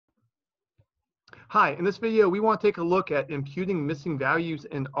Hi, in this video, we want to take a look at imputing missing values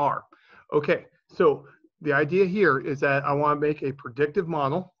in R. Okay, so the idea here is that I want to make a predictive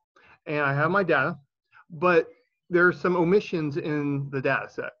model and I have my data, but there's some omissions in the data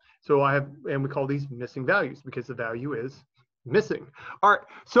set. So I have, and we call these missing values because the value is missing. All right,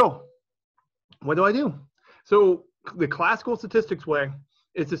 so what do? So the classical statistics way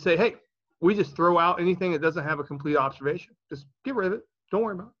is to say, hey, we just throw out anything that doesn't have a complete observation. Just get rid of it. Don't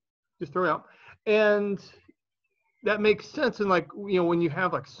worry about it. Just throw it out. And that makes sense. And like, when you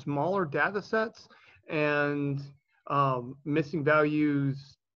have like smaller data sets and missing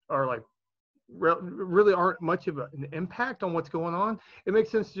values are like really aren't much of an impact on what's going on, it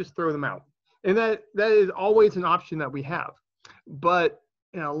makes sense to just throw them out. And that is always an option that we have. But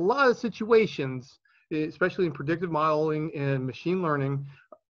in a lot of situations, especially in predictive modeling and machine learning,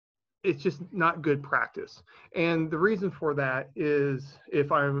 it's just not good practice. And the reason for that is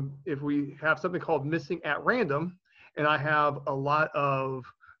if we have something called missing at random, and I have a lot of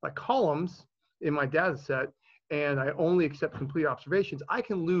like columns in my data set, and I only accept complete observations, I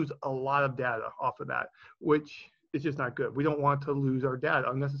can lose a lot of data off of that, which is just not good. We don't want to lose our data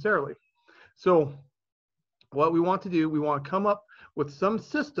unnecessarily. So what we want to do, we want to come up with some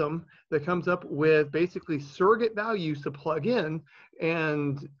system that comes up with basically surrogate values to plug in,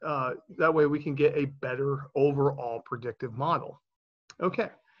 and that way we can get a better overall predictive model. Okay,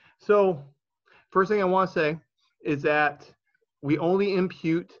 so first thing I want to say is that we only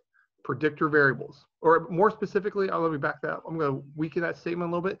impute predictor variables, or more specifically, let me back that up. I'm going to weaken that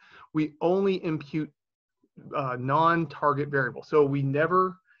statement a little bit. We only impute non-target variables. So we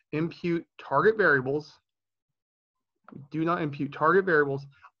never impute target variables. Do not impute target variables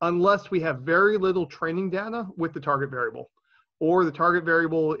unless we have very little training data with the target variable, or the target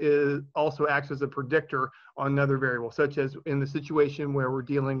variable also acts as a predictor on another variable, such as in the situation where we're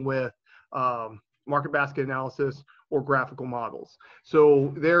dealing with market basket analysis or graphical models.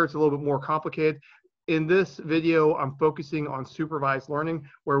 So there it's a little bit more complicated. In this video, I'm focusing on supervised learning,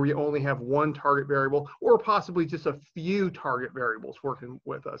 where we only have one target variable or possibly just a few target variables working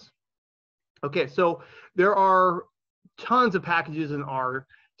with us. Okay, so there are tons of packages in R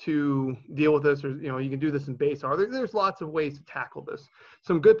to deal with this, or you can do this in base R. There's lots of ways to tackle this.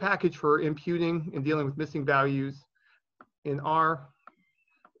 Some good package for imputing and dealing with missing values in R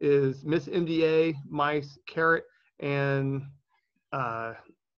is MissMDA, mice, caret, and Naner.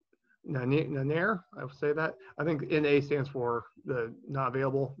 I will say that. I think NA stands for the not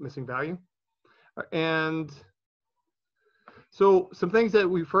available missing value. And so some things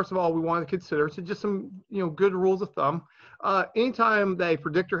that first of all, we want to consider, so just some good rules of thumb. Anytime that a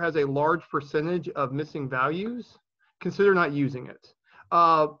predictor has a large percentage of missing values, consider not using it.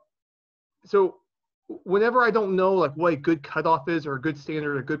 So whenever I don't know like what a good cutoff is, or a good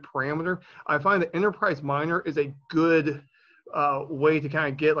standard, a good parameter, I find that enterprise minor is a good way to kind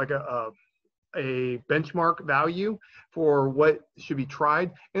of get like a benchmark value for what should be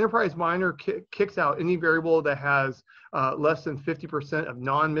tried. Enterprise minor kicks out any variable that has less than 50% of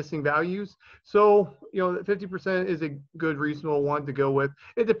non-missing values. So 50% is a good reasonable one to go with.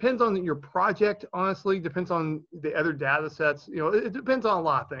 It depends on your project, honestly, depends on the other data sets. It depends on a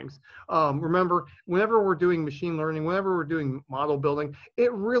lot of things. Remember, whenever we're doing machine learning, whenever we're doing model building,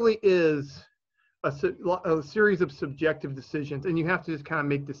 it really is a series of subjective decisions, and you have to just kind of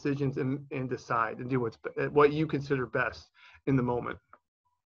make decisions and decide and do what you consider best in the moment.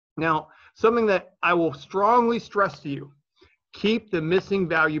 Now, something that I will strongly stress to you, keep the missing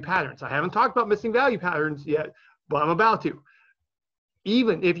value patterns. I haven't talked about missing value patterns yet, but I'm about to.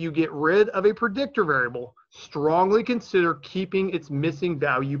 Even if you get rid of a predictor variable, strongly consider keeping its missing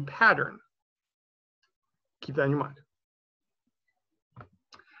value pattern. Keep that in your mind.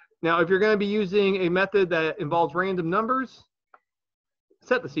 Now, if you're going to be using a method that involves random numbers,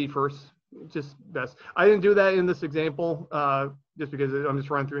 set the seed first, just best. I didn't do that in this example just because I'm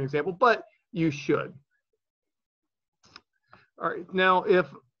just running through an example, but you should. All right, now if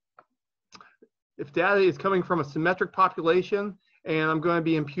data is coming from a symmetric population and I'm going to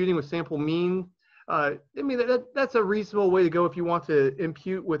be imputing with sample mean, I mean, that's a reasonable way to go if you want to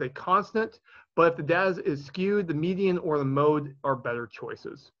impute with a constant, but if the data is skewed, the median or the mode are better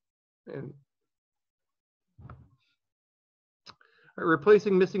choices. And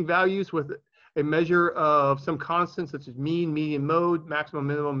replacing missing values with a measure of some constant such as mean, median, mode, maximum,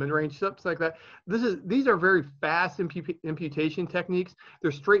 minimum, mid-range, stuff like that. These are very fast imputation techniques.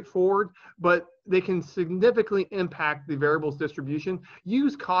 They're straightforward, but they can significantly impact the variable's distribution.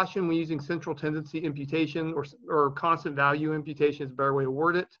 Use caution when using central tendency imputation or constant value imputation is a better way to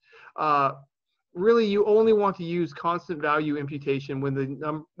word it. really you only want to use constant value imputation when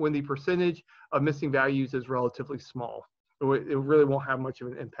the percentage of missing values is relatively small. It really won't have much of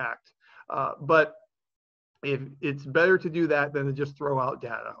an impact. But if it's better to do that than to just throw out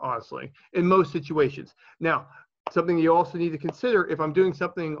data, honestly, in most situations. Now, something you also need to consider if I'm doing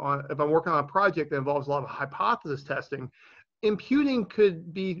something if I'm working on a project that involves a lot of hypothesis testing, imputing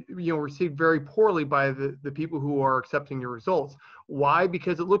could be received very poorly by the people who are accepting your results. Why?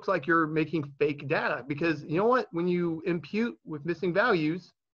 Because it looks like you're making fake data. Because you know what? When you impute with missing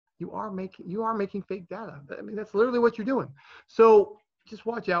values, you are making fake data. I mean, that's literally what you're doing. So just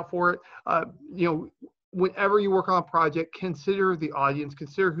watch out for it. Whenever you work on a project, consider the audience,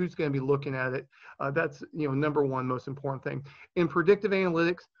 consider who's going to be looking at it. That's number one most important thing. In predictive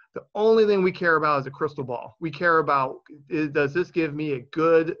analytics, the only thing we care about is a crystal ball. We care about, does this give me a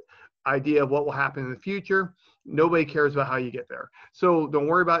good idea of what will happen in the future? Nobody cares about how you get there. So don't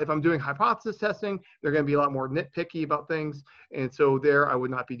worry about if I'm doing hypothesis testing, they're going to be a lot more nitpicky about things. And so there I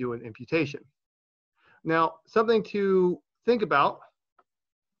would not be doing imputation. Now, something to think about,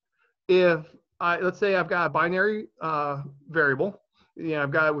 let's say I've got a binary variable,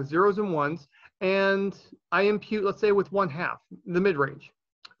 I've got it with zeros and ones, and I impute, let's say, with 1/2, the mid-range.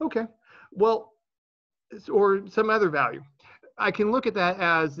 Okay, well, or some other value. I can look at that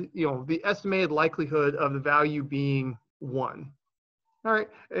as, the estimated likelihood of the value being 1. All right,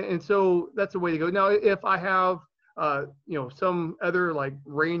 and so that's a way to go. Now, if I have, some other like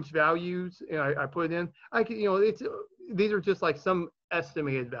range values, and I put it in, I can, these are just like some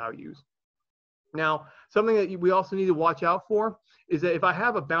estimated values. Now, something that we also need to watch out for is that if I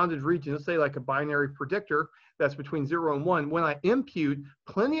have a bounded region, let's say like a binary predictor that's between 0 and 1, when I impute,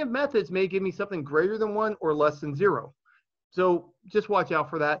 plenty of methods may give me something greater than 1 or less than 0. So just watch out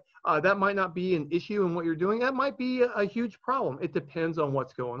for that. That might not be an issue in what you're doing. That might be a huge problem. It depends on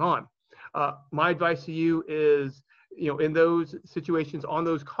what's going on. My advice to you is, in those situations on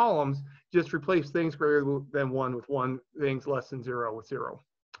those columns, just replace things greater than 1 with 1, things less than 0 with 0.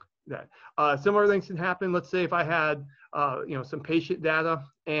 That similar things can happen. Let's say if I had some patient data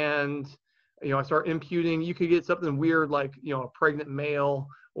and I start imputing, you could get something weird like a pregnant male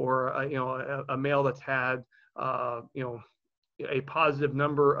or a male that's had a positive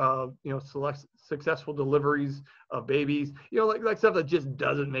number of successful deliveries of babies, like stuff that just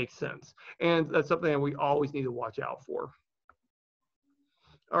doesn't make sense, and that's something that we always need to watch out for.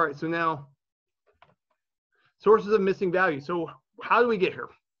 All right, so now sources of missing value. So how do we get here?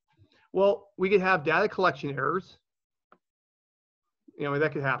 Well, we could have data collection errors.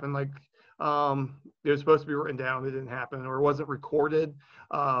 That could happen. Like it was supposed to be written down, it didn't happen, or it wasn't recorded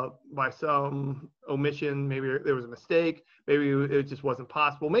by some omission. Maybe there was a mistake. Maybe it just wasn't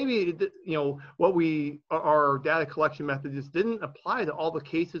possible. Maybe our data collection method just didn't apply to all the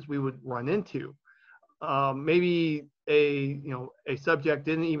cases we would run into. Maybe a subject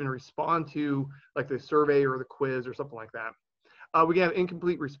didn't even respond to like the survey or the quiz or something like that. We can have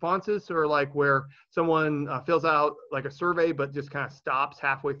incomplete responses, or like where someone fills out like a survey, but just kind of stops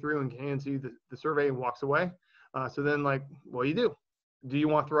halfway through and hands you the survey and walks away. So then like, what do you do? Do you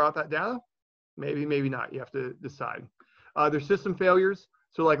want to throw out that data? Maybe, maybe not. You have to decide. There's system failures.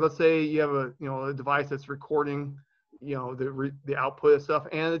 So like, let's say you have a device that's recording, the output of stuff,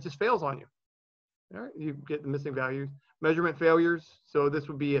 and it just fails on you. All right, you get the missing values. Measurement failures. So this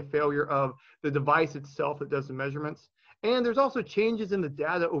would be a failure of the device itself that does the measurements. And there's also changes in the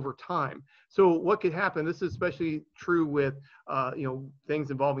data over time. So what could happen, this is especially true with things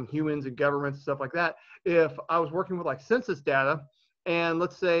involving humans and governments and stuff like that. If I was working with like census data, and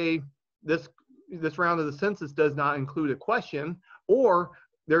let's say this round of the census does not include a question, or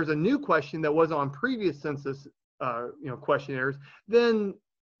there's a new question that was on previous census questionnaires, then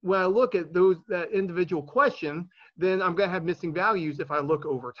when I look at that individual question, then I'm going to have missing values if I look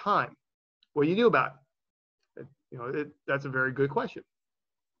over time. What do you do about it? That's a very good question.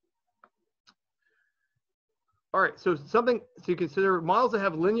 All right, so something to consider: models that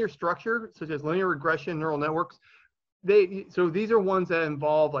have linear structure, such as linear regression neural networks. So these are ones that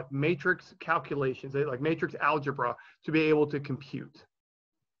involve like matrix calculations, like matrix algebra, to be able to compute.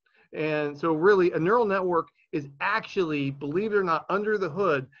 And so really a neural network is actually, believe it or not, under the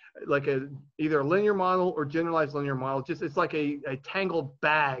hood, like either a linear model or generalized linear model. It's like a tangled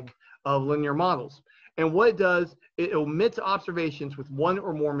bag of linear models. And what it does, it omits observations with 1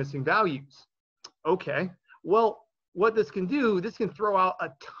 or more missing values. Okay, well, what this can do, this can throw out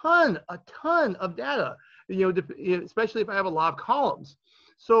a ton of data, especially if I have a lot of columns.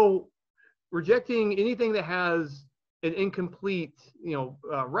 So rejecting anything that has an incomplete,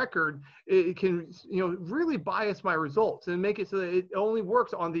 record, it can, really bias my results and make it so that it only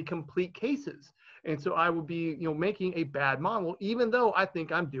works on the complete cases. And so I would be, making a bad model, even though I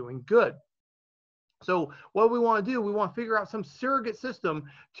think I'm doing good. So what we want to do, we want to figure out some surrogate system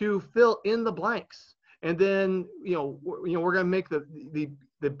to fill in the blanks. And then, we're going to make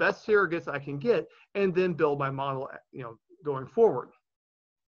the best surrogates I can get, and then build my model, going forward.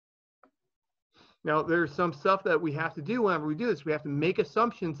 Now, there's some stuff that we have to do whenever we do this. We have to make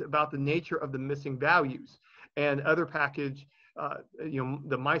assumptions about the nature of the missing values. And other package,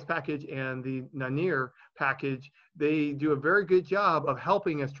 the mice package and the Nanir package, they do a very good job of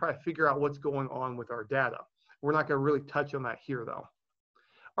helping us try to figure out what's going on with our data. We're not going to really touch on that here, though.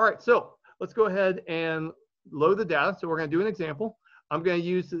 All right, so let's go ahead and load the data. So we're going to do an example. I'm going to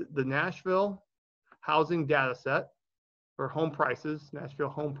use the Nashville housing data set for home prices, Nashville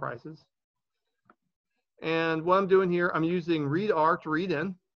home prices. And what I'm doing here, I'm using readr to read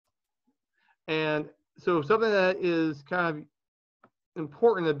in. And so something that is kind of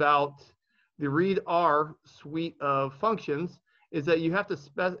important about the readr suite of functions is that you have to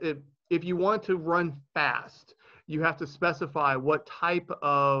if you want to run fast, you have to specify what type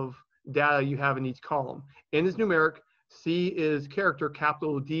of data you have in each column. N is numeric, C is character,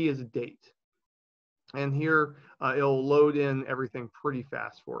 capital D is date. And here it'll load in everything pretty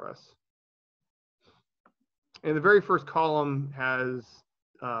fast for us. And the very first column has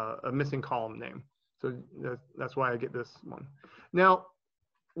a missing column name. So that's why I get this one. Now,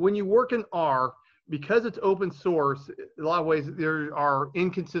 when you work in R, because it's open source, in a lot of ways there are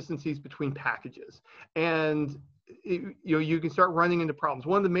inconsistencies between packages. And you can start running into problems.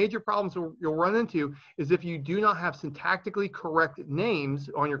 One of the major problems you'll run into is if you do not have syntactically correct names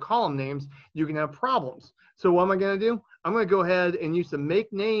on your column names, you can have problems. So what am I going to do? I'm going to go ahead and use the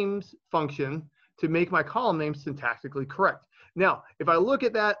make names function to make my column names syntactically correct. Now, if I look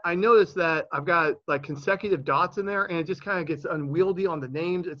at that, I notice that I've got like consecutive dots in there, and it just kind of gets unwieldy on the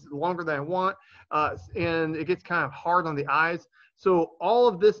names. It's longer than I want, and it gets kind of hard on the eyes. So all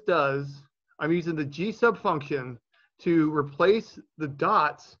of this does, I'm using the gsub function to replace the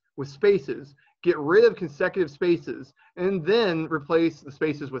dots with spaces, get rid of consecutive spaces, and then replace the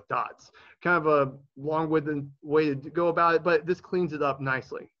spaces with dots. Kind of a long-winded way to go about it, but this cleans it up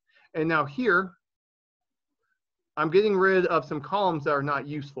nicely. And now here, I'm getting rid of some columns that are not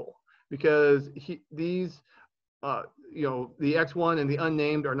useful because these, the X1 and the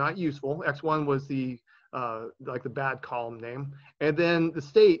unnamed are not useful. X1 was the like the bad column name. And then the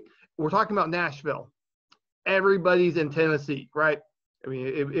state, we're talking about Nashville. Everybody's in Tennessee, right? I mean,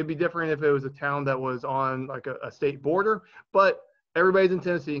 it'd be different if it was a town that was on like a state border, but everybody's in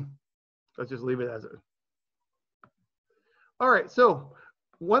Tennessee. Let's just leave it as it. All right, so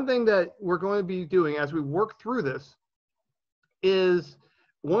one thing that we're going to be doing as we work through this is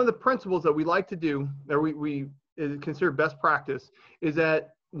one of the principles that we like to do, that we consider best practice, is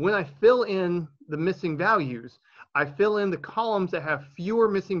that when I fill in the missing values, I fill in the columns that have fewer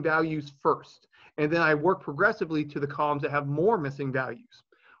missing values first, and then I work progressively to the columns that have more missing values.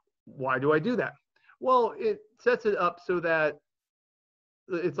 Why do I do that? Well, it sets it up so that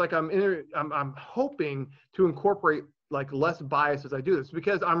it's like I'm hoping to incorporate like less bias as I do this,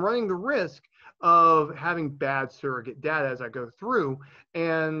 because I'm running the risk of having bad surrogate data as I go through,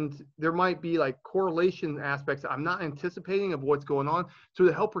 and there might be like correlation aspects that I'm not anticipating of what's going on. So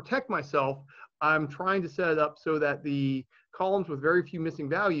to help protect myself, I'm trying to set it up so that the columns with very few missing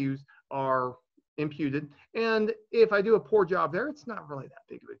values are imputed. And if I do a poor job there, it's not really that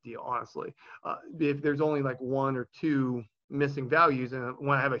big of a deal, honestly. If there's only like 1 or 2 missing values, and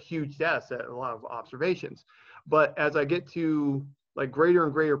when I have a huge data set, a lot of observations. But as I get to like greater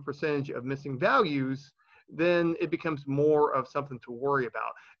and greater percentage of missing values, then it becomes more of something to worry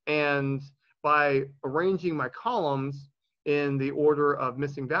about. And by arranging my columns in the order of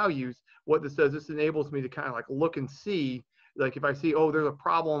missing values, what this does, this enables me to kind of like look and see, like if I see, oh, there's a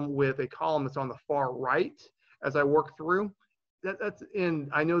problem with a column that's on the far right as I work through, and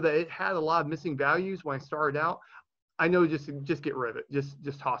I know that it had a lot of missing values when I started out, I know just get rid of it,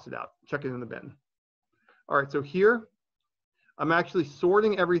 just toss it out, chuck it in the bin. All right, so here, I'm actually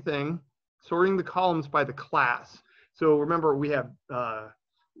sorting everything, sorting the columns by the class. So remember, we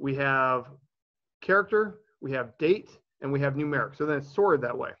have character, we have date, and we have numeric. So then it's sorted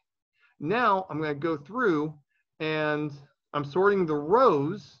that way. Now I'm going to go through and I'm sorting the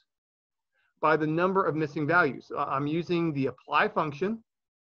rows by the number of missing values. I'm using the apply function.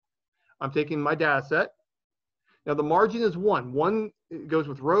 I'm taking my data set. Now the margin is 1. 1 goes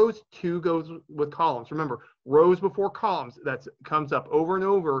with rows, 2 goes with columns. Remember, rows before columns, that comes up over and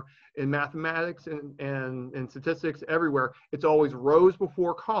over in mathematics and statistics everywhere. It's always rows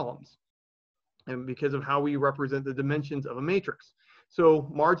before columns, and because of how we represent the dimensions of a matrix. So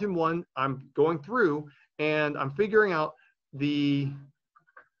margin 1, I'm going through and I'm figuring out the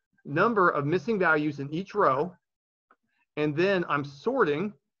number of missing values in each row, and then I'm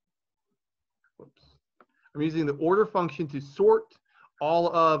sorting. Whoops. I'm using the order function to sort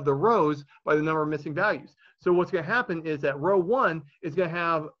all of the rows by the number of missing values. So what's going to happen is that row 1 is going to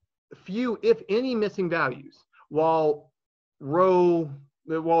have few, if any, missing values, while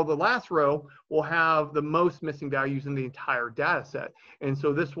the last row will have the most missing values in the entire data set. And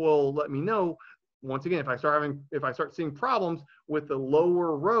so this will let me know, once again, if I start seeing problems with the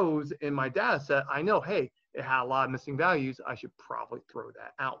lower rows in my data set, I know, hey, it had a lot of missing values. I should probably throw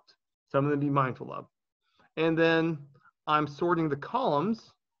that out. Something to be mindful of. And then I'm sorting the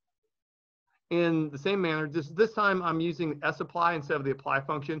columns in the same manner. This time I'm using sapply instead of the apply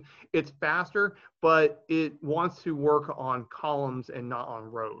function. It's faster, but it wants to work on columns and not on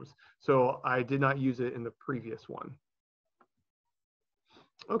rows. So I did not use it in the previous one.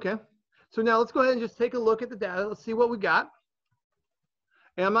 Okay, so now let's go ahead and just take a look at the data. Let's see what we got.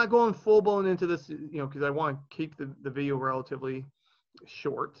 And I'm not going full blown into this, because I want to keep the video relatively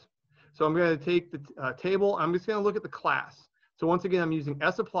short. So I'm going to take the table. I'm just going to look at the class. So once again, I'm using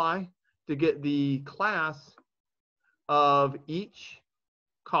sapply to get the class of each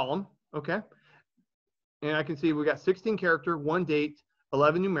column, okay? And I can see we got 16 character, 1 date,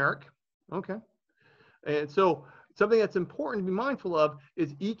 11 numeric, okay? And so something that's important to be mindful of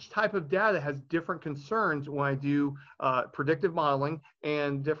is each type of data has different concerns when I do predictive modeling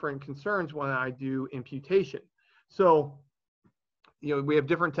and different concerns when I do imputation. So, we have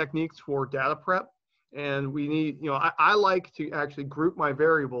different techniques for data prep. And we need, I like to actually group my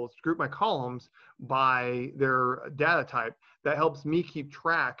variables, group my columns by their data type. That helps me keep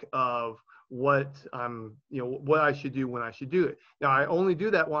track of what what I should do when I should do it. Now, I only do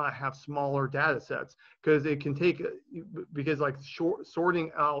that when I have smaller data sets, because it can take, like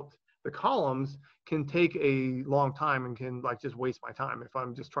sorting out the columns can take a long time and can just waste my time if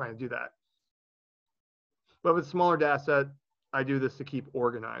I'm just trying to do that. But with a smaller data set, I do this to keep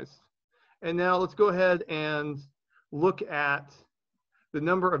organized. And now let's go ahead and look at the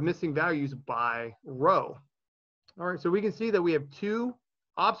number of missing values by row. All right, so we can see that we have 2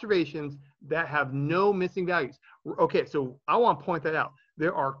 observations that have no missing values. Okay, so I want to point that out.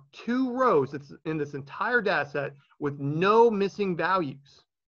 There are 2 rows that's in this entire data set with no missing values.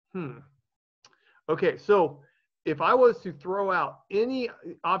 Okay, so if I was to throw out any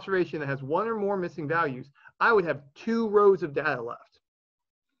observation that has 1 or more missing values, I would have 2 rows of data left.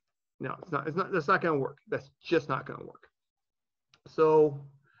 No, that's not going to work. That's just not going to work. So,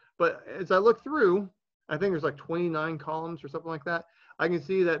 but as I look through, I think there's like 29 columns or something like that. I can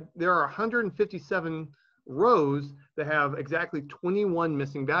see that there are 157 rows that have exactly 21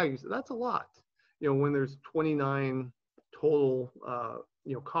 missing values. That's a lot, when there's 29 total,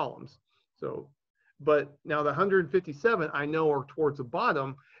 columns. So, but now the 157 I know are towards the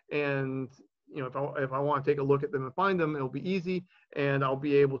bottom, and if I want to take a look at them and find them, it'll be easy, and I'll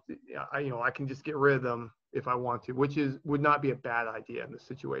be able to, I can just get rid of them if I want to, which would not be a bad idea in this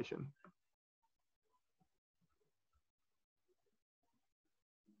situation.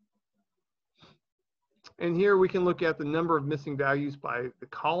 And here we can look at the number of missing values by the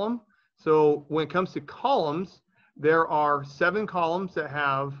column. So when it comes to columns, there are 7 columns that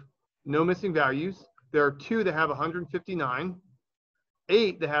have no missing values. There are 2 that have 159,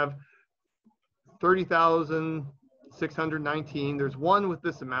 8 that have 30,619. There's 1 with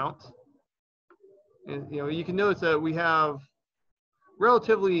this amount. And you can notice that we have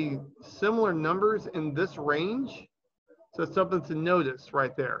relatively similar numbers in this range. So it's something to notice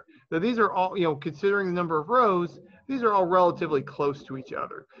right there. Now these are all, considering the number of rows, these are all relatively close to each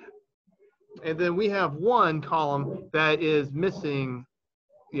other. And then we have 1 column that is missing,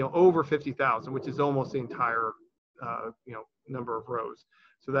 over 50,000, which is almost the entire, number of rows.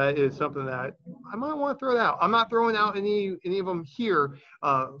 So that is something that I might want to throw out. I'm not throwing out any of them here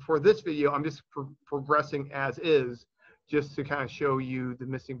for this video. I'm just progressing as is, just to kind of show you the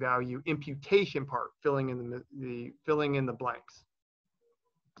missing value imputation part, filling in the blanks.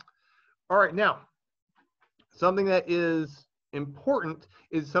 All right, now something that is important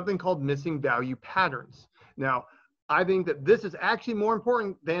is something called missing value patterns. Now, I think that this is actually more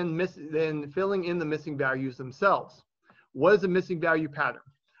important than filling in the missing values themselves. What is a missing value pattern?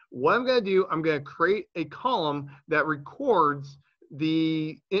 What I'm going to do, I'm going to create a column that records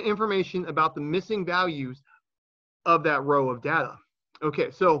the information about the missing values of that row of data.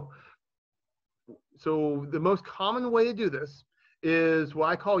 Okay, so the most common way to do this is what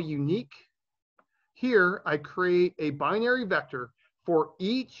I call unique. Here, I create a binary vector for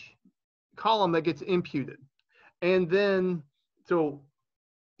each column that gets imputed. And then, So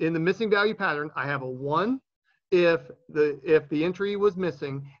in the missing value pattern, I have a 1 if the entry was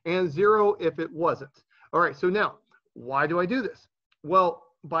missing and 0 if it wasn't. All right, so now, why do I do this? Well,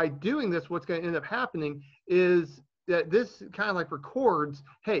 by doing this, what's going to end up happening is that this kind of like records,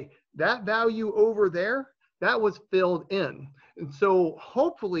 hey, that value over there, that was filled in. And so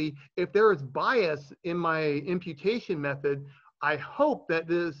hopefully, if there is bias in my imputation method, I hope that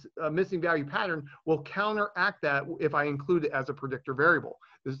this missing value pattern will counteract that if I include it as a predictor variable.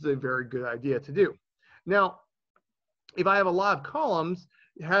 This is a very good idea to do. Now, if I have a lot of columns,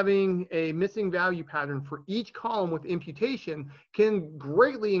 having a missing value pattern for each column with imputation can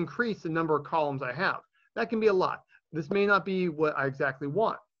greatly increase the number of columns I have. That can be a lot. This may not be what I exactly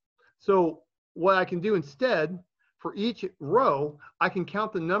want. So what I can do instead, for each row, I can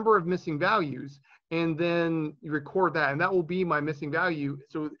count the number of missing values and then record that, and that will be my missing value.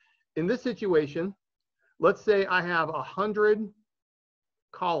 So in this situation, let's say I have 100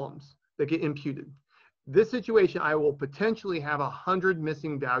 columns that get imputed. This situation, I will potentially have 100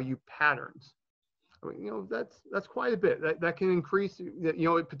 missing value patterns. I mean, you know, that's quite a bit. That can increase, you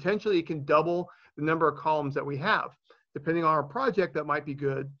know, potentially it can double the number of columns that we have. Depending on our project, that might be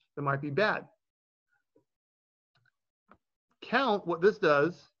good, that might be bad. Count, what this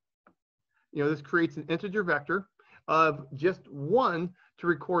does, you know, this creates an integer vector of just 1 to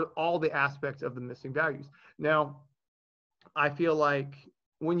record all the aspects of the missing values. Now, I feel like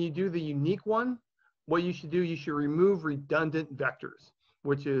when you do the unique one, what you should do, you should remove redundant vectors,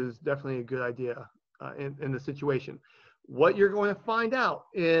 which is definitely a good idea in the situation. What you're going to find out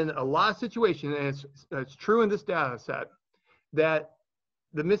in a lot of situations, and it's true in this data set, that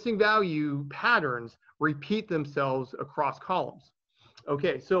the missing value patterns repeat themselves across columns.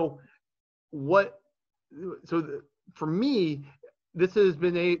 Okay, so for me, this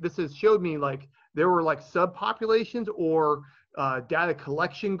has showed me like there were like subpopulations or data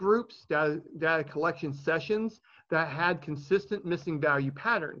collection groups, data collection sessions that had consistent missing value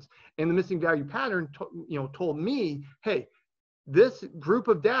patterns. And the missing value pattern told me, hey, this group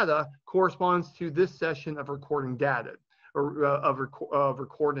of data corresponds to this session of recording data, or of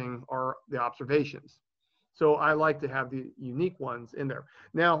recording or the observations. So I like to have the unique ones in there.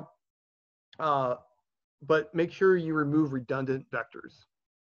 Now, but make sure you remove redundant vectors.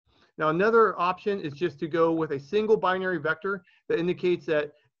 Now, another option is just to go with a single binary vector that indicates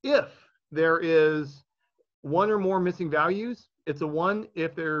that if there is 1 or more missing values, it's a 1.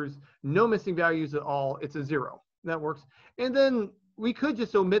 If there's no missing values at all, it's a 0. That works. And then we could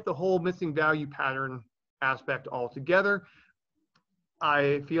just omit the whole missing value pattern aspect altogether.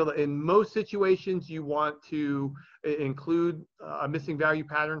 I feel that in most situations, you want to include a missing value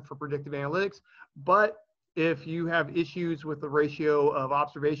pattern for predictive analytics, but if you have issues with the ratio of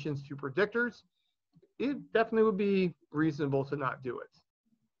observations to predictors, it definitely would be reasonable to not do it.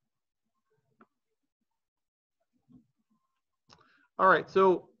 All right,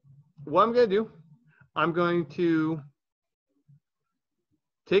 so what I'm going to do, I'm going to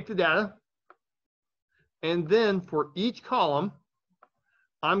take the data, and then for each column,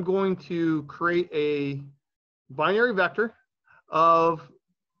 I'm going to create a binary vector of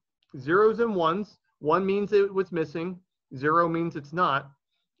 0s and 1s. 1 means it was missing, 0 means it's not.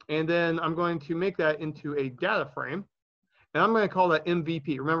 And then I'm going to make that into a data frame. And I'm going to call that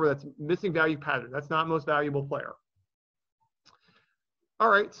MVP. Remember, that's missing value pattern. That's not most valuable player. All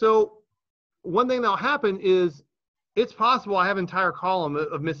right, so one thing that'll happen is it's possible I have an entire column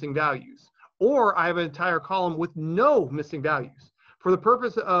of missing values, or I have an entire column with no missing values. For the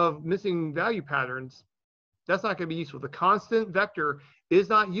purpose of missing value patterns, that's not going to be useful. The constant vector is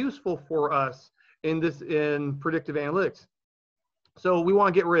not useful for us in predictive analytics. So we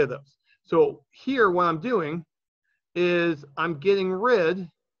want to get rid of those. So here, what I'm doing is I'm getting rid,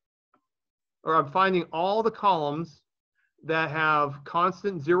 or I'm finding all the columns that have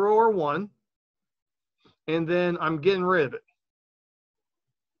constant 0 or 1, and then I'm getting rid of it.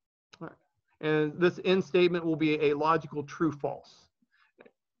 All right. And this end statement will be a logical true false.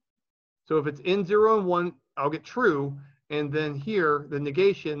 So if it's in 0 and 1, I'll get true, and then here the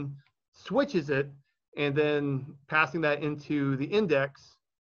negation switches it, and then passing that into the index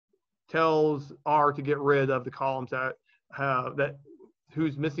tells R to get rid of the columns that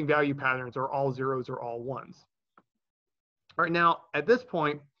whose missing value patterns are all 0s or all 1s. All right, now at this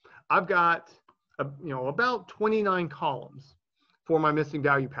point, I've got about 29 columns for my missing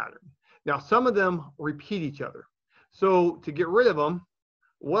value pattern. Now some of them repeat each other. So to get rid of them,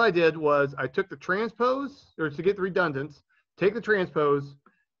 what I did was I took the transpose, or to get the redundance, take the transpose,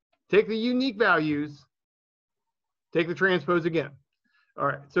 take the unique values, take the transpose again. All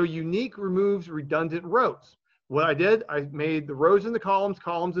right, so unique removes redundant rows. what I did, I made the rows into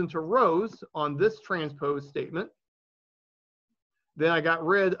columns into rows on this transpose statement. Then I got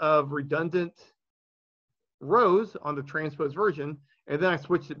rid of redundant rows on the transpose version, and then I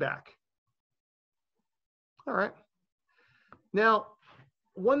switched it back. All right. Now,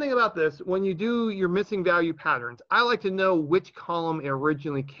 one thing about this, when you do your missing value patterns, I like to know which column it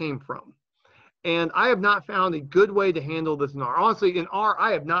originally came from. And I have not found a good way to handle this in R. Honestly, in R,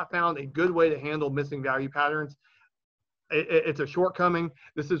 I have not found a good way to handle missing value patterns. It's a shortcoming.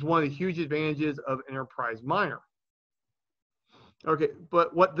 This is one of the huge advantages of Enterprise Minor. Okay,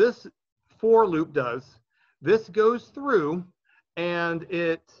 but what this for loop does, this goes through and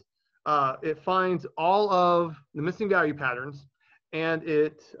it finds all of the missing value patterns, and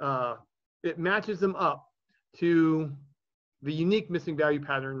it matches them up to the unique missing value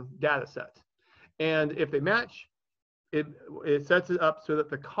pattern data set. And if they match, it sets it up so that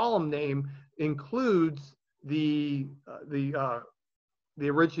the column name includes the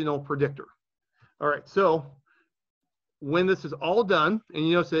original predictor. All right, so when this is all done, and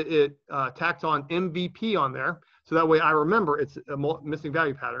you notice it tacks on MVP on there, so that way I remember it's a missing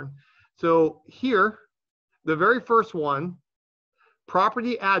value pattern. So here, the very first one,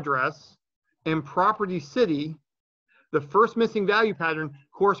 property address and property city, the first missing value pattern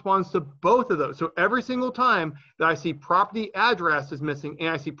corresponds to both of those. So every single time that I see property address is missing and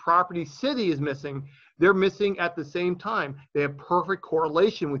I see property city is missing, they're missing at the same time. They have perfect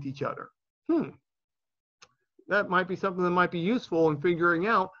correlation with each other. That might be something that might be useful in figuring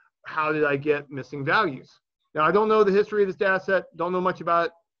out how did I get missing values. Now, I don't know the history of this data set, don't know much about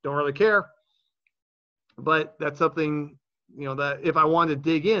it, don't really care, but that's something, you know, that if I want to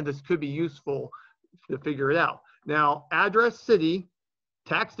dig in, this could be useful to figure it out. Now, address, city,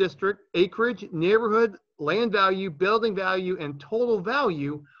 tax district, acreage, neighborhood, land value, building value, and total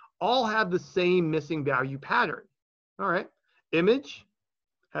value all have the same missing value pattern. All right, image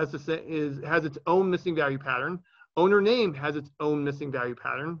has its own missing value pattern. Owner name has its own missing value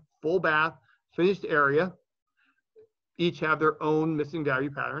pattern. Full bath, finished area, each have their own missing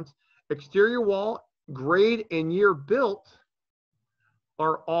value patterns. Exterior wall, grade, and year built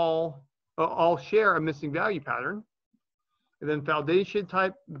are all share a missing value pattern. And then foundation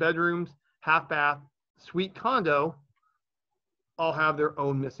type, bedrooms, half bath, suite condo all have their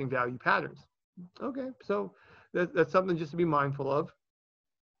own missing value patterns. Okay, so that's something just to be mindful of.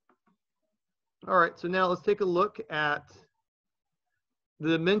 All right, so now let's take a look at the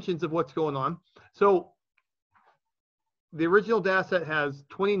dimensions of what's going on. So the original data set has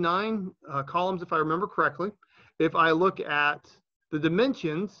 29 columns, if I remember correctly. If I look at the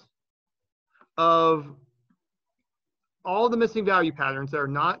dimensions of all the missing value patterns that are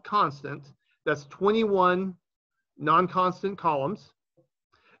not constant, that's 21 non-constant columns.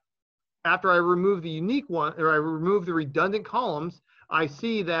 After I remove the unique one, or I remove the redundant columns, I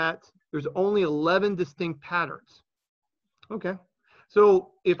see that there's only 11 distinct patterns. Okay,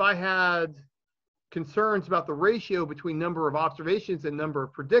 so if I had concerns about the ratio between number of observations and number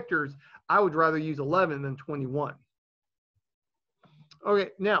of predictors, I would rather use 11 than 21.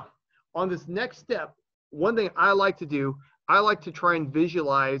 Okay, now on this next step, one thing I like to do, I like to try and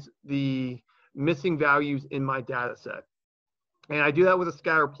visualize the missing values in my data set. And I do that with a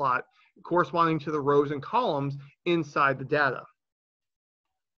scatter plot corresponding to the rows and columns inside the data.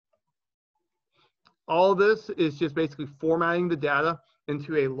 All of this is just basically formatting the data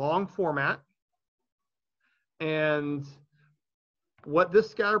into a long format. And what this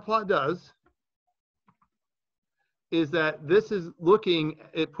scatter plot does is that this is looking,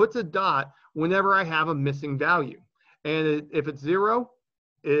 it puts a dot whenever I have a missing value. And if it's 0,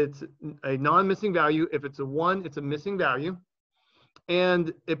 it's a non-missing value. If it's a 1, it's a missing value.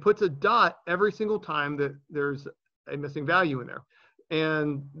 And it puts a dot every single time that there's a missing value in there.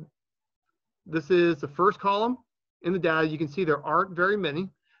 And this is the first column in the data. You can see there aren't very many.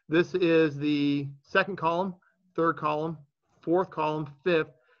 This is the second column, third column, fourth column,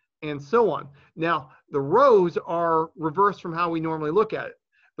 fifth, and so on. Now, the rows are reversed from how we normally look at it.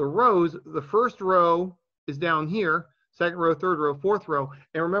 The rows, the first row is down here, second row, third row, fourth row.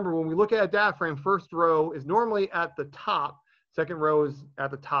 And remember, when we look at a data frame, first row is normally at the top, second row is at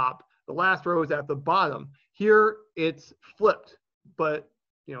the top, the last row is at the bottom. Here, it's flipped, but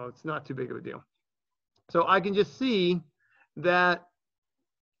you know, it's not too big of a deal. So I can just see that,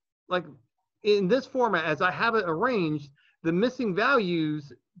 like in this format, as I have it arranged, the missing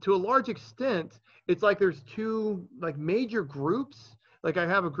values, to a large extent, it's like there's two like major groups. Like I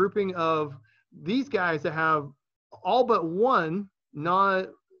have a grouping of these guys that have all but one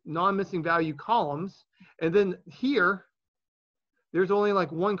non-missing value columns. And then here, there's only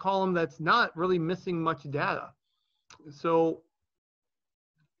like one column that's not really missing much data. So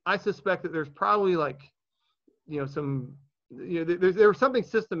I suspect that there's probably like, some, there was something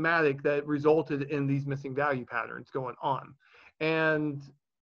systematic that resulted in these missing value patterns going on. And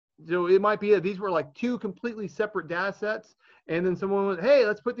so it might be that these were like two completely separate data sets. And then someone went, hey,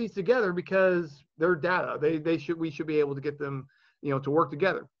 let's put these together because they're data. We should be able to get them, to work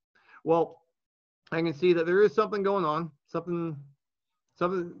together. Well, I can see that there is something going on, something's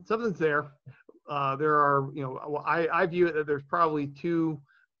there. There are, I view it that there's probably two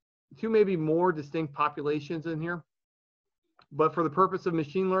maybe more distinct populations in here. But for the purpose of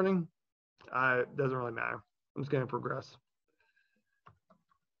machine learning, it doesn't really matter. I'm just going to progress.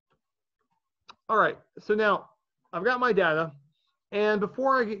 All right, so now I've got my data. And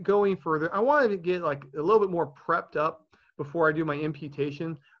before I go any further, I wanted to get like a little bit more prepped up before I do my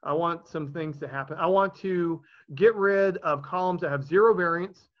imputation. I want some things to happen. I want to get rid of columns that have zero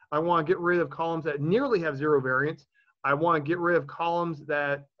variance. I want to get rid of columns that nearly have zero variance. I want to get rid of columns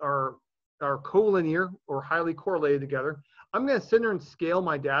that are collinear or highly correlated together. I'm going to center and scale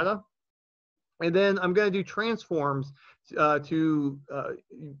my data. And then I'm going to do transforms to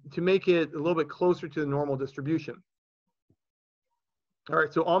make it a little bit closer to the normal distribution. All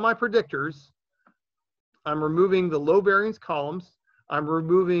right, so on my predictors, I'm removing the low variance columns. I'm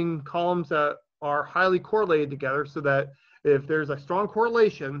removing columns that are highly correlated together so that if there's a strong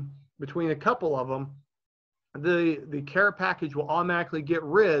correlation between a couple of them, the caret package will automatically get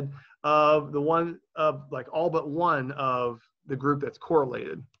rid of the one of like all but one of the group that's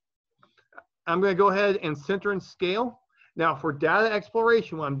correlated. I'm going to go ahead and center and scale. Now for data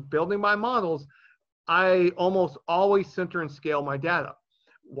exploration, when I'm building my models, I almost always center and scale my data.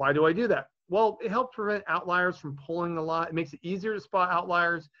 Why do I do that? Well, it helps prevent outliers from pulling a lot. It makes it easier to spot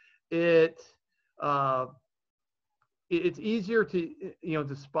outliers. It's easier to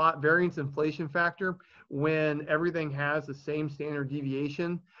to spot variance inflation factor when everything has the same standard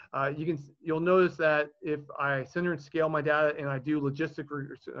deviation. You'll notice that if I center and scale my data and I do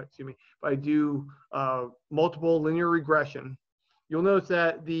if I do multiple linear regression, you'll notice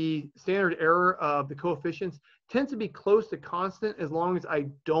that the standard error of the coefficients tends to be close to constant as long as I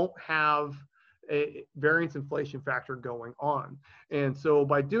don't have a variance inflation factor going on. And so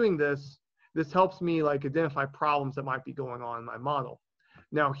by doing this, this helps me like identify problems that might be going on in my model.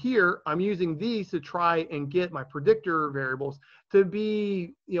 Now here, I'm using these to try and get my predictor variables to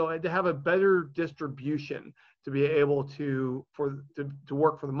be, to have a better distribution to be able to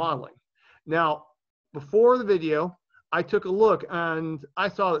work for the modeling. Now, before the video, I took a look and I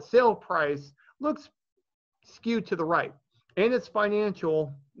saw that sale price looks skewed to the right, and it's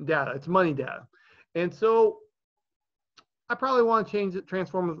financial data, it's money data. And so I probably want to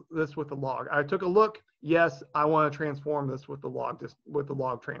transform this with the log. I took a look. Yes, I want to transform this with the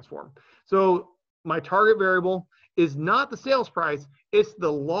log transform. So my target variable is not the sales price, it's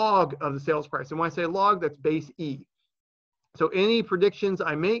the log of the sales price. And when I say log, that's base E. So any predictions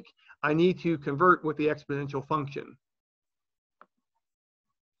I make, I need to convert with the exponential function.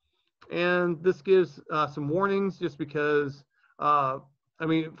 And this gives some warnings just because,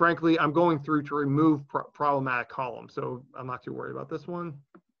 frankly, I'm going through to remove problematic columns, so I'm not too worried about this one.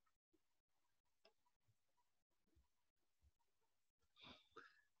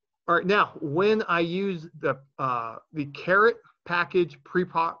 All right, now when I use the caret package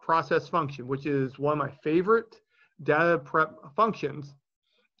preprocess function, which is one of my favorite data prep functions,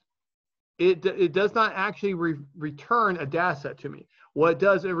 it does not actually return a data set to me. What it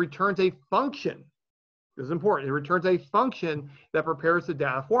does, it returns a function. This is important. It returns a function that prepares the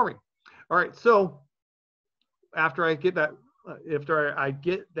data for me. All right, so after I get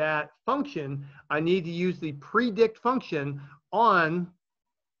that function, I need to use the predict function on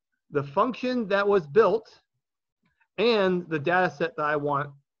the function that was built and the data set that I want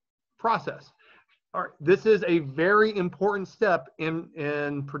processed. All right, this is a very important step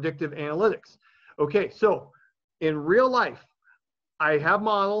in predictive analytics. Okay, so in real life, I have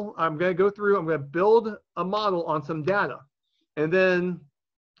model. I'm going to go through, I'm going to build a model on some data. And then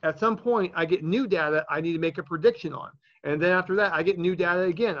at some point, I get new data I need to make a prediction on. And then after that, I get new data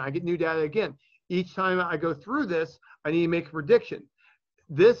again. I get new data again. Each time I go through this, I need to make a prediction.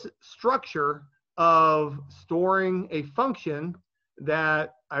 This structure of storing a function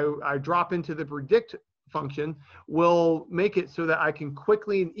that I drop into the predict function will make it so that I can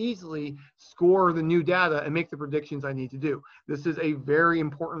quickly and easily score the new data and make the predictions I need to do. This is a very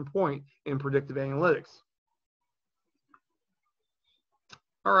important point in predictive analytics.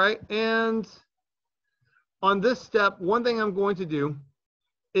 All right, and on this step, one thing I'm going to do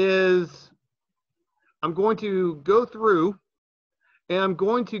is I'm going to go through and I'm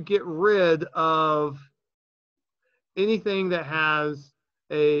going to get rid of anything that has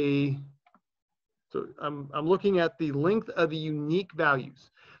a, so I'm looking at the length of the unique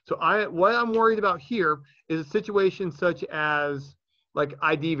values. So what I'm worried about here is a situation such as like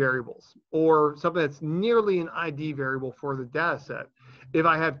ID variables or something that's nearly an ID variable for the data set. If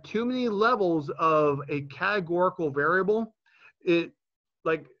I have too many levels of a categorical variable, it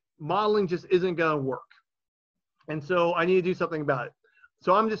like modeling just isn't going to work. And so I need to do something about it.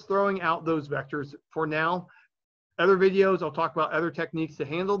 So I'm just throwing out those vectors for now. Other videos, I'll talk about other techniques to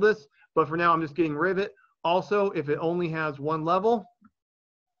handle this, but for now I'm just getting rid of it. Also, if it only has one level,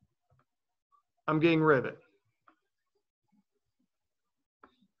 I'm getting rid of it.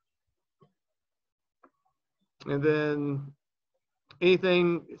 And then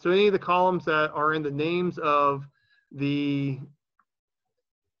anything, so any of the columns that are in the names of the,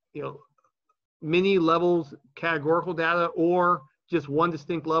 many levels categorical data or just one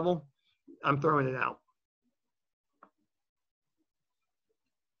distinct level, I'm throwing it out.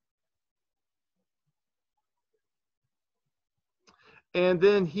 And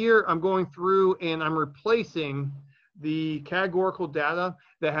then here I'm going through and I'm replacing the categorical data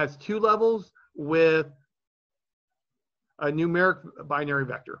that has two levels with a numeric binary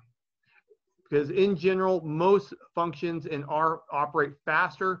vector. Because in general, most functions in R operate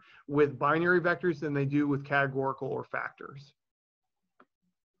faster with binary vectors than they do with categorical or factors.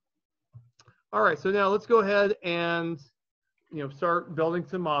 All right, so now let's go ahead and start building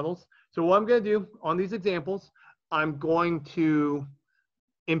some models. So what I'm going to do on these examples, I'm going to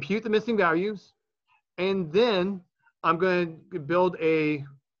impute the missing values, and then I'm going to build a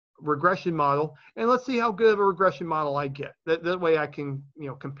regression model, and let's see how good of a regression model I get. That way I can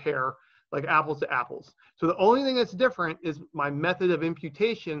compare like apples to apples. So the only thing that's different is my method of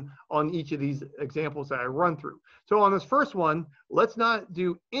imputation on each of these examples that I run through. So on this first one, let's not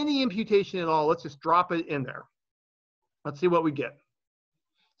do any imputation at all. Let's just drop it in there. Let's see what we get.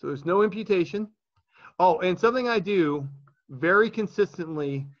 So there's no imputation. Oh, and something I do very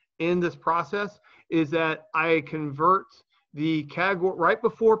consistently in this process is that I convert the category, right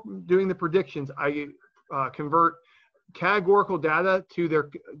before doing the predictions, I convert categorical data to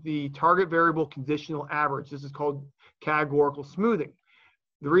the target variable conditional average. This is called categorical smoothing.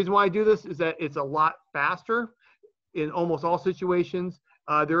 The reason why I do this is that it's a lot faster in almost all situations.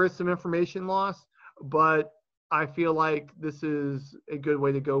 There is some information loss, but I feel like this is a good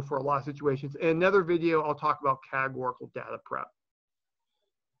way to go for a lot of situations. In another video, I'll talk about categorical data prep.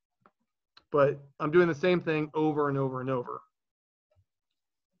 But I'm doing the same thing over and over and over.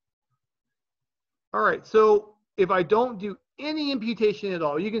 All right, so if I don't do any imputation at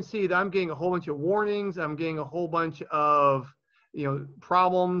all, you can see that I'm getting a whole bunch of warnings. I'm getting a whole bunch of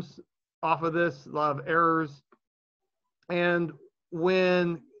problems off of this, a lot of errors. And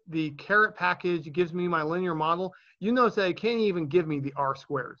when the caret package gives me my linear model, you notice that it can't even give me the R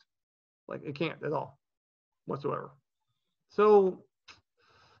squared. Like it can't at all whatsoever. So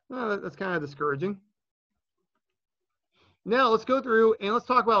that's kind of discouraging. Now let's go through and let's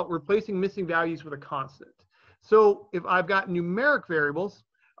talk about replacing missing values with a constant. So if I've got numeric variables,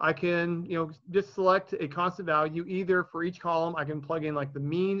 I can just select a constant value either for each column. I can plug in like the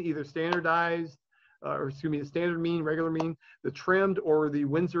mean, either standardized, the standard mean, regular mean, the trimmed, or the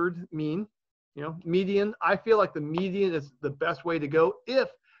windsored mean. Median. I feel like the median is the best way to go if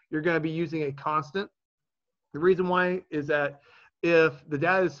you're going to be using a constant. The reason why is that if the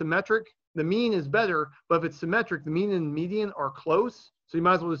data is symmetric, the mean is better, but if it's symmetric, the mean and median are close, so you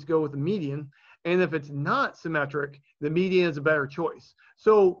might as well just go with the median. And if it's not symmetric, the median is a better choice.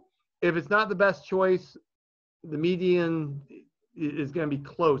 So if it's not the best choice, the median is going to be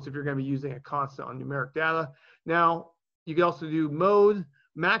close if you're going to be using a constant on numeric data. Now, you can also do mode,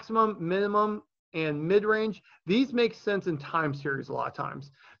 maximum, minimum, and mid-range. These make sense in time series a lot of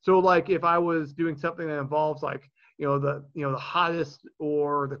times. So like if I was doing something that involves like, the hottest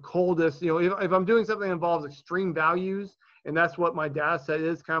or the coldest, if I'm doing something that involves extreme values, and that's what my data set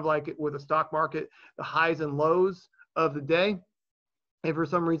is, kind of like with the stock market, the highs and lows of the day. If for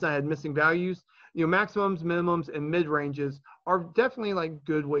some reason I had missing values, maximums, minimums, and mid-ranges are definitely like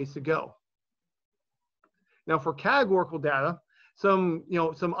good ways to go. Now for categorical data, some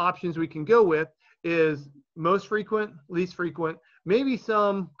options we can go with is most frequent, least frequent, maybe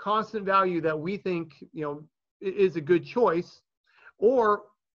some constant value that we think, is a good choice. Or,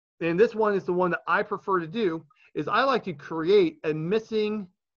 and this one is the one that I prefer to do, is I like to create a missing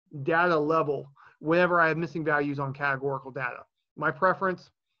data level whenever I have missing values on categorical data. My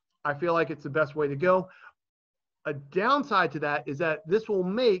preference, I feel like it's the best way to go. A downside to that is that this will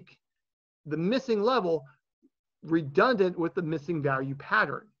make the missing level redundant with the missing value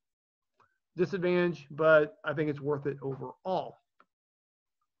pattern. disadvantage, but I think it's worth it overall.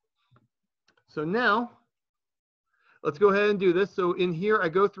 So now let's go ahead and do this. So in here, I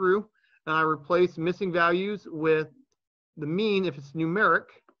go through and I replace missing values with the mean if it's numeric.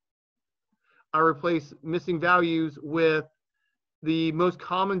 I replace missing values with the most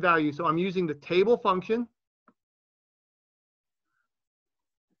common value. So I'm using the table function,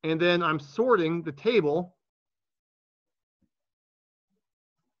 and then I'm sorting the table.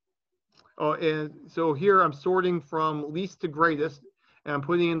 Oh, and so here I'm sorting from least to greatest, and I'm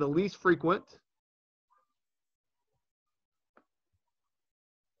putting in the least frequent.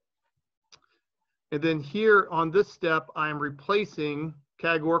 And then here on this step, I'm replacing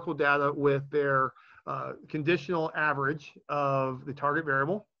categorical data with their conditional average of the target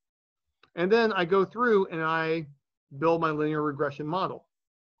variable. And then I go through and I build my linear regression model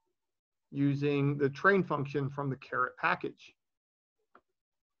using the train function from the caret package.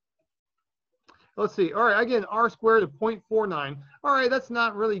 Let's see. All right, again, r squared of 0.49. All right, that's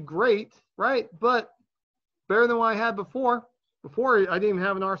not really great, right? But better than what I had before. Before, I didn't even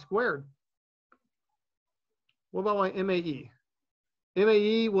have an r squared. What about my MAE?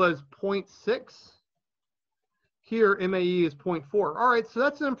 MAE was 0.6. Here, MAE is 0.4. All right, so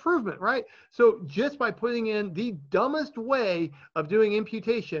that's an improvement, right? So just by putting in the dumbest way of doing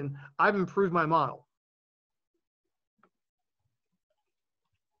imputation, I've improved my model.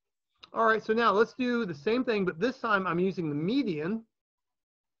 All right, so now let's do the same thing, but this time I'm using the median.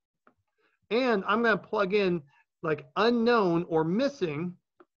 And I'm going to plug in like unknown or missing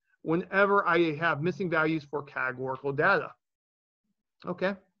whenever I have missing values for categorical data.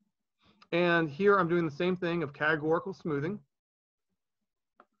 Okay. And here I'm doing the same thing of categorical smoothing.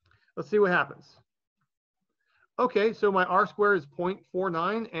 Let's see what happens. Okay, so my r squared is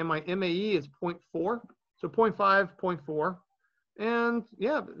 0.49 and my MAE is 0.4. So 0.5, 0.4. And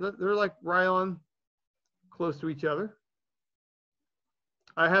yeah, they're like right on close to each other.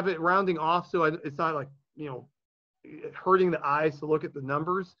 I have it rounding off so it's not like, you know, hurting the eyes to look at the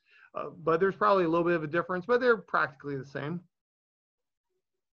numbers. But there's probably a little bit of a difference, but they're practically the same.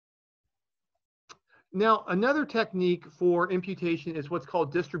 Now, another technique for imputation is what's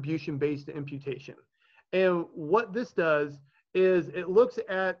called distribution-based imputation. And what this does is it looks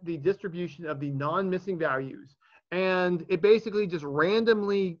at the distribution of the non-missing values, and it basically just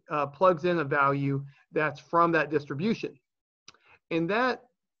randomly plugs in a value that's from that distribution. And that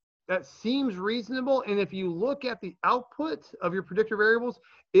seems reasonable. And if you look at the output of your predictor variables,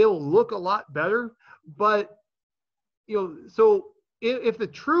 it'll look a lot better. But, you know, so if the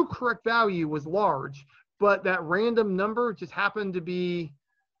true correct value was large, but that random number just happened to be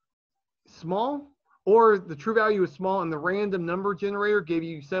small, or the true value is small and the random number generator gave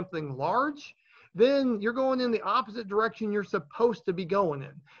you something large, then you're going in the opposite direction you're supposed to be going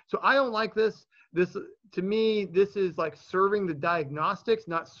in. So I don't like this. To me, this is like serving the diagnostics,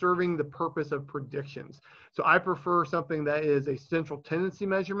 not serving the purpose of predictions. So I prefer something that is a central tendency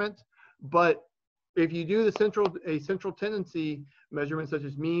measurement. But if you do a central tendency measurement such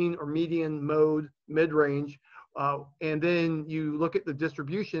as mean or median, mode, mid-range, and then you look at the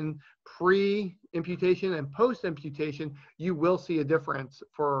distribution pre-imputation and post-imputation, you will see a difference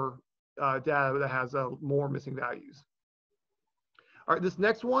for data that has more missing values. All right, this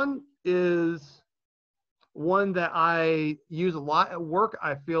next one is one that I use a lot at work.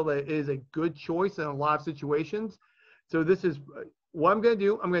 I feel that it is a good choice in a lot of situations. So this is what I'm going to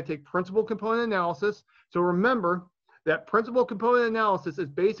do. I'm going to take principal component analysis. So remember that principal component analysis is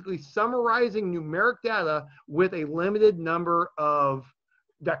basically summarizing numeric data with a limited number of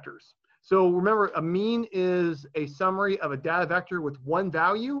vectors. So remember, a mean is a summary of a data vector with one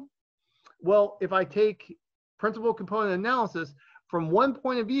value. Well, if I take principal component analysis from one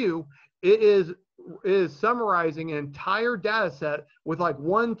point of view, it is summarizing an entire data set with like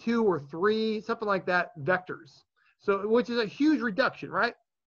 1, 2, or 3, something like that, vectors. So, which is a huge reduction, right?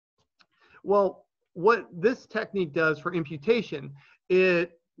 Well, what this technique does for imputation,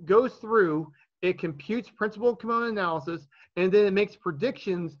 it goes through, it computes principal component analysis, and then it makes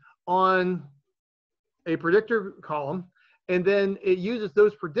predictions on a predictor column, and then it uses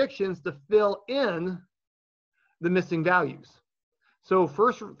those predictions to fill in the missing values. So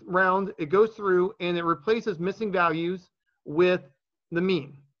first round, it goes through and it replaces missing values with the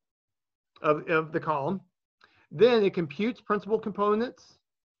mean of the column. Then it computes principal components.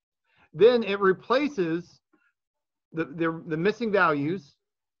 Then it replaces the missing values.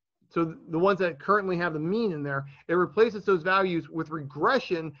 So the ones that currently have the mean in there, it replaces those values with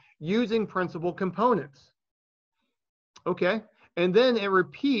regression using principal components. Okay, and then it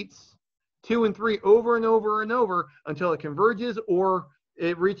repeats 2 and 3 over and over and over until it converges or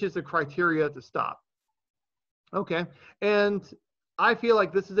it reaches the criteria to stop. Okay, and I feel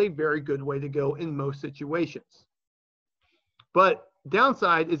like this is a very good way to go in most situations. But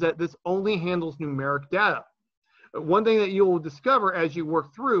downside is that this only handles numeric data. One thing that you will discover as you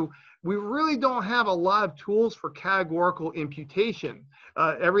work through, we really don't have a lot of tools for categorical imputation.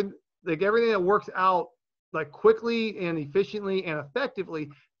 Everything that works out like quickly and efficiently and effectively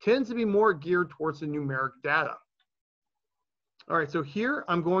tends to be more geared towards the numeric data. All right, so here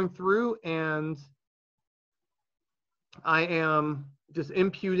I'm going through and I am just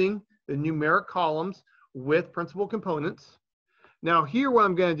imputing the numeric columns with principal components. Now here what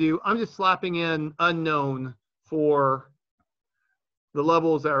I'm going to do, I'm just slapping in unknown for the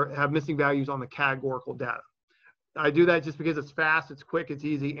levels that have missing values on the categorical data. I do that just because it's fast, it's quick, it's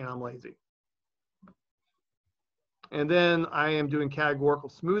easy, and I'm lazy. And then I am doing categorical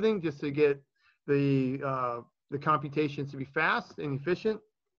smoothing just to get the computations to be fast and efficient.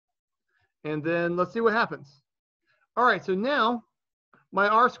 And then let's see what happens. All right, so now my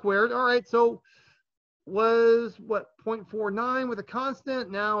R squared, all right, so was what, 0.49 with a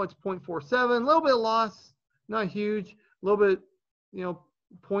constant. Now it's 0.47, a little bit of loss, not huge, a little bit,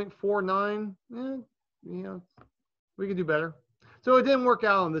 0.49, we could do better. So it didn't work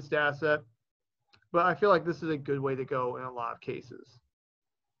out on this data set, but I feel like this is a good way to go in a lot of cases.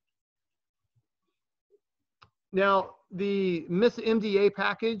 Now, the MDA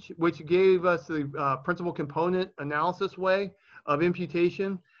package, which gave us the principal component analysis way of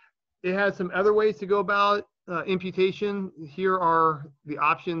imputation, it has some other ways to go about imputation. Here are the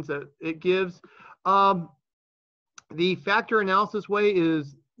options that it gives. The factor analysis way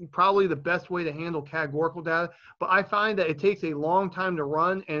is probably the best way to handle categorical data, but I find that it takes a long time to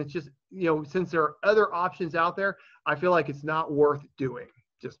run, and it's just, since there are other options out there, I feel like it's not worth doing.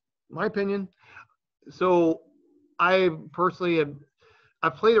 Just my opinion. So I personally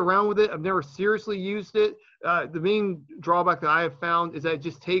I've played around with it. I've never seriously used it. The main drawback that I have found is that it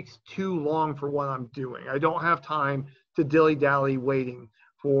just takes too long for what I'm doing. I don't have time to dilly-dally waiting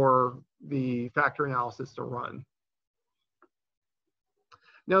for the factor analysis to run.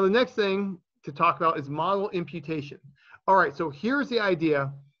 Now, the next thing to talk about is model imputation. All right, so here's the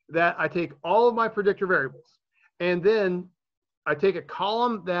idea that I take all of my predictor variables, and then I take a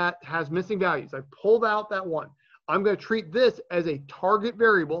column that has missing values. I pulled out that one. I'm going to treat this as a target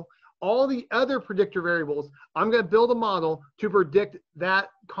variable. All the other predictor variables, I'm going to build a model to predict that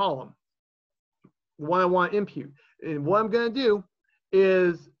column, the one I want to impute. And what I'm going to do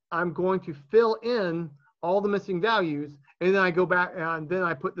is I'm going to fill in all the missing values, and then I go back and then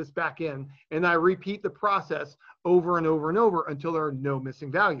I put this back in, and I repeat the process over and over and over until there are no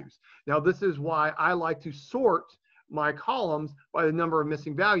missing values. Now, this is why I like to sort my columns by the number of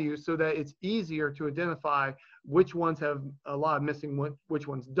missing values so that it's easier to identify which ones have a lot of missing, which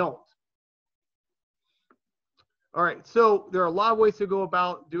ones don't. All right, so there are a lot of ways to go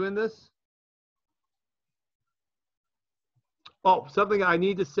about doing this. Oh, something I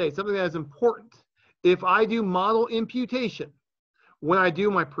need to say, something that is important. If I do model imputation, when I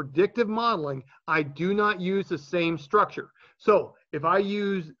do my predictive modeling, I do not use the same structure. So if I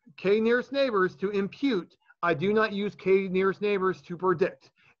use k nearest neighbors to impute, I do not use k nearest neighbors to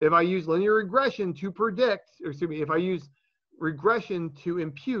predict. If I use linear regression to predict, or excuse me, if I use regression to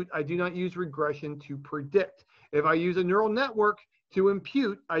impute, I do not use regression to predict. If I use a neural network to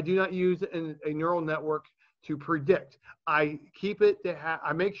impute, I do not use a neural network to predict. I keep it to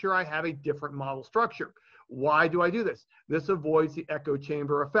I make sure I have a different model structure. Why do I do this? This avoids the echo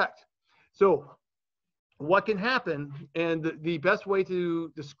chamber effect. So what can happen, and the best way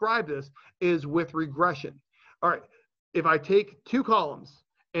to describe this is with regression. All right, if I take two columns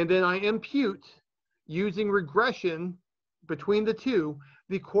and then I impute using regression between the two,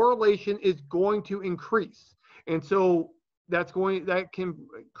 the correlation is going to increase. And so that can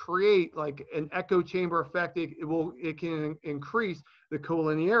create like an echo chamber effect. It can increase the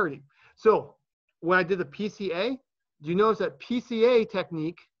collinearity. So when I did the PCA, do you notice that PCA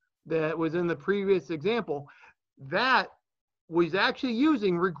technique that was in the previous example, that was actually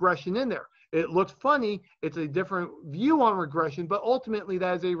using regression in there? It looks funny, it's a different view on regression, but ultimately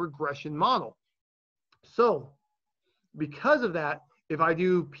that is a regression model. So because of that, if I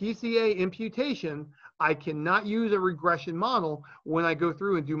do PCA imputation, I cannot use a regression model when I go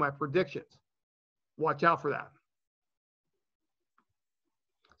through and do my predictions. Watch out for that.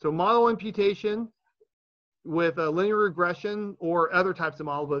 So model imputation with a linear regression or other types of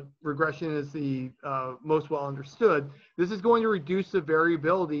model, but regression is the most well understood. This is going to reduce the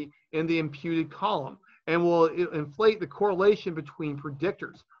variability in the imputed column and will inflate the correlation between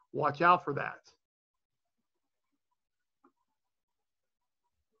predictors. Watch out for that.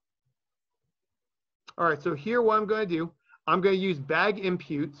 All right, so here what I'm going to do, I'm going to use bag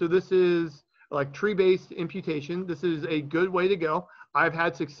impute. So this is like tree-based imputation. This is a good way to go. I've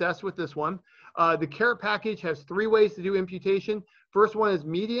had success with this one. The carrot package has 3 ways to do imputation. First one is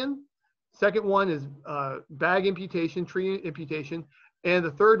median. Second one is bag imputation, tree imputation. And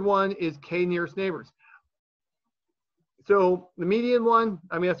the third one is k nearest neighbors. So the median one,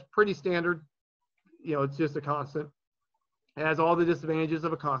 I mean, that's pretty standard. You know, it's just a constant. It has all the disadvantages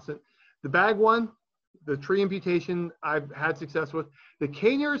of a constant. The bag one, the tree imputation, I've had success with. The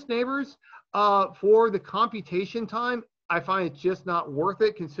k nearest neighbors, for the computation time, I find it's just not worth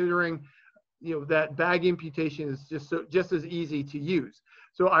it, considering, you know, that bag imputation is just as easy to use.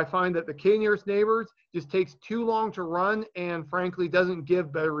 So I find that the k nearest neighbors just takes too long to run, and frankly doesn't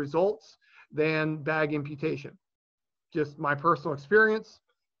give better results than bag imputation. Just my personal experience.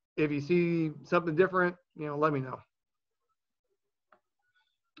 If you see something different, you know, let me know.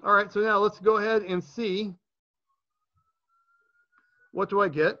 All right, so now let's go ahead and see, what do I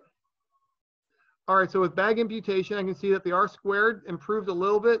get? All right, so with bag imputation, I can see that the R squared improved a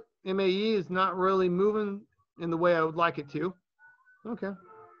little bit. MAE is not really moving in the way I would like it to. Okay.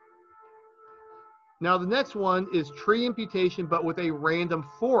 Now the next one is tree imputation, but with a random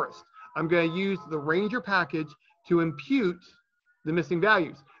forest. I'm going to use the ranger package to impute the missing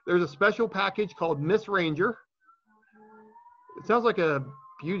values. There's a special package called Miss Ranger. It sounds like a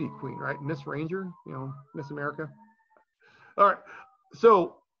beauty queen, right? Miss Ranger, you know, Miss America. All right,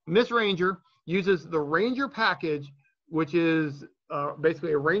 so Miss Ranger uses the ranger package, which is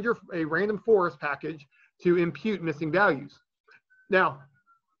basically a random forest package, to impute missing values. Now,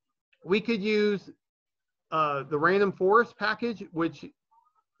 we could use the random forest package, which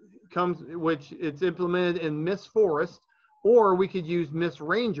it's implemented in Miss Forest, or we could use Miss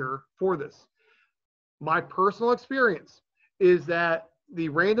Ranger for this. My personal experience is that the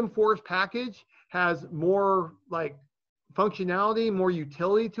random forest package has more like functionality, more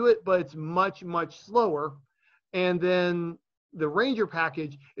utility to it, but it's much, much slower. And then the Ranger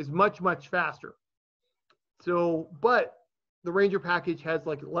package is much, much faster. So, but the Ranger package has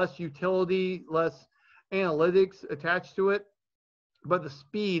like less utility, less analytics attached to it, but the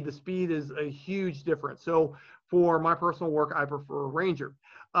speed is a huge difference. So for my personal work, I prefer Ranger.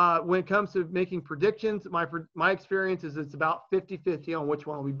 When it comes to making predictions, my experience is it's about 50-50 on which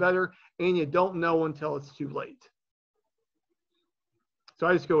one will be better, and you don't know until it's too late. So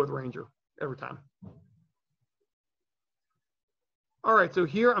I just go with Ranger every time. All right, so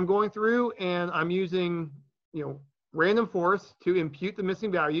here I'm going through and I'm using, you know, random forest to impute the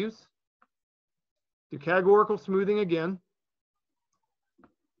missing values, do categorical smoothing again,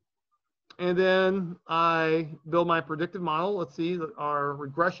 and then I build my predictive model. Let's see our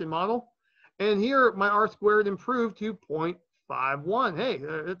regression model. And here my R squared improved to 0.51. Hey,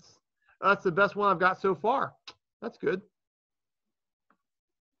 that's the best one I've got so far. That's good.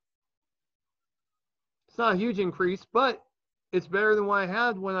 It's not a huge increase, but it's better than what I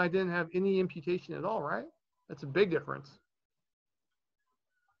had when I didn't have any imputation at all, right? That's a big difference.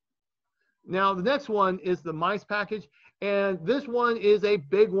 Now, the next one is the mice package, and this one is a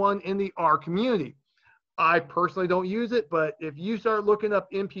big one in the R community. I personally don't use it, but if you start looking up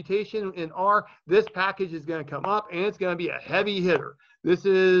imputation in R, this package is going to come up, and it's going to be a heavy hitter. This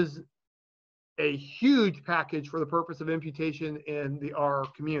is a huge package for the purpose of imputation in the R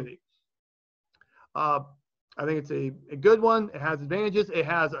community. I think it's a good one. It has advantages. It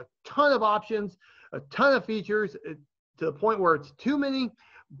has a ton of options, a ton of features, to the point where it's too many,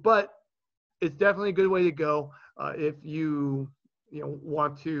 but it's definitely a good way to go if you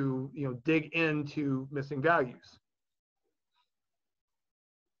want to dig into missing values.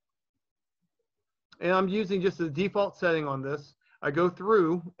 And I'm using just the default setting on this. I go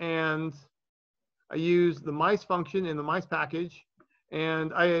through and I use the mice function in the mice package,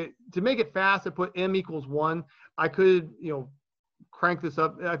 and to make it fast, I put m equals 1. I could crank this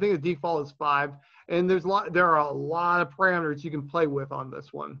up. I think the default is 5, and there are a lot of parameters you can play with on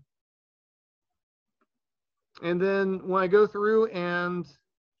this one. And then when I go through and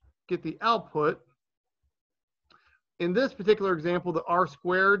get the output, in this particular example, the R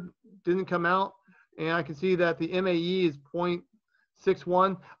squared didn't come out, and I can see that the MAE is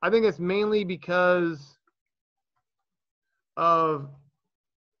 0.61. I think it's mainly because of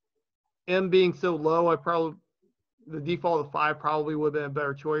M being so low. The default of 5 probably would have been a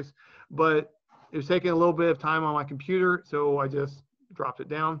better choice, but it was taking a little bit of time on my computer, so I just dropped it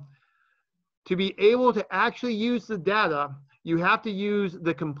down. To be able to actually use the data, you have to use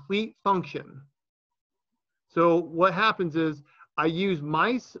the complete function. So what happens is I use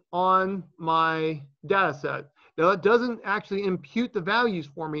mice on my data set. Now it doesn't actually impute the values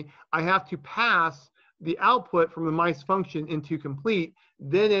for me. I have to pass the output from the mice function into complete,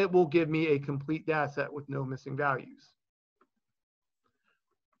 then it will give me a complete data set with no missing values.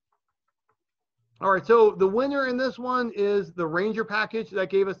 All right, so the winner in this one is the Ranger package. That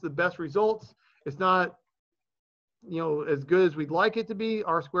gave us the best results. It's not, as good as we'd like it to be,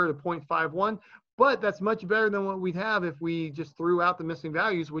 R squared of 0.51, but that's much better than what we'd have if we just threw out the missing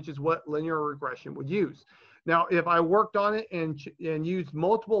values, which is what linear regression would use. Now, if I worked on it and used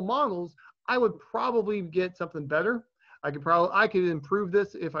multiple models, I would probably get something better. I could improve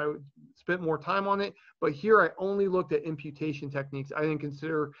this if I spent more time on it, but here I only looked at imputation techniques. I didn't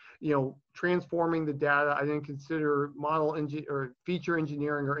consider, transforming the data. I didn't consider or feature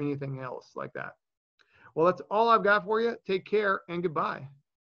engineering or anything else like that. Well, that's all I've got for you. Take care and goodbye.